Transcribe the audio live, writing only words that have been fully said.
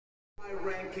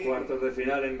cuartos de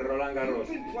final en Roland Garros,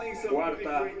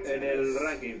 cuarta en el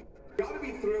ranking. Got to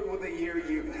be thrilled with the year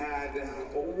you've had.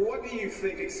 What do you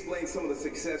think explains some of the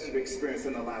success you've experienced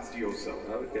in the last year or so?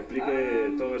 A ver, que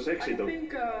explique todo ese éxito. I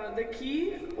think the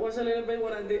key was a little bit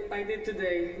what I did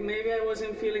today. Maybe I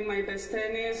wasn't feeling my best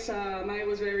tennis. I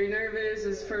was very nervous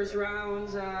as first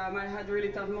rounds. I had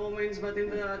really tough moments, but in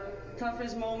the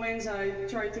toughest moments I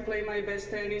tried to play my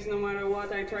best tennis no matter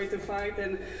what. I tried to fight,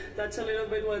 and that's a little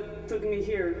bit what took me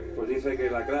here. Pues dice que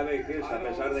la clave que es, a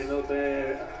pesar de no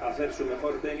hacer su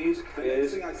mejor tenis,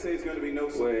 es pues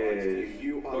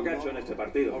lo que ha hecho en este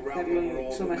partido.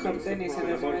 Su mejor tenis en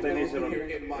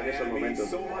esos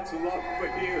momentos.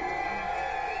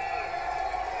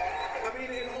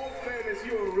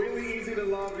 You are really easy to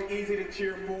love, easy to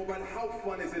cheer for, but how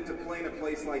fun is it to play in a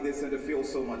place like this and to feel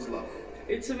so much love?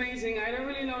 It's amazing. I don't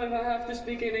really know if I have to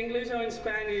speak in English or in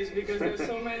Spanish because there's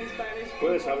so many Spanish people.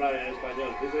 Puedes hablar en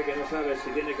español. Dice que no sabes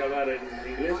si tiene que hablar en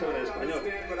inglés o en español.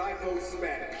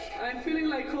 I'm feeling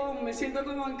like home. Me siento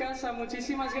como en casa.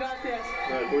 Muchísimas gracias.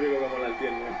 El público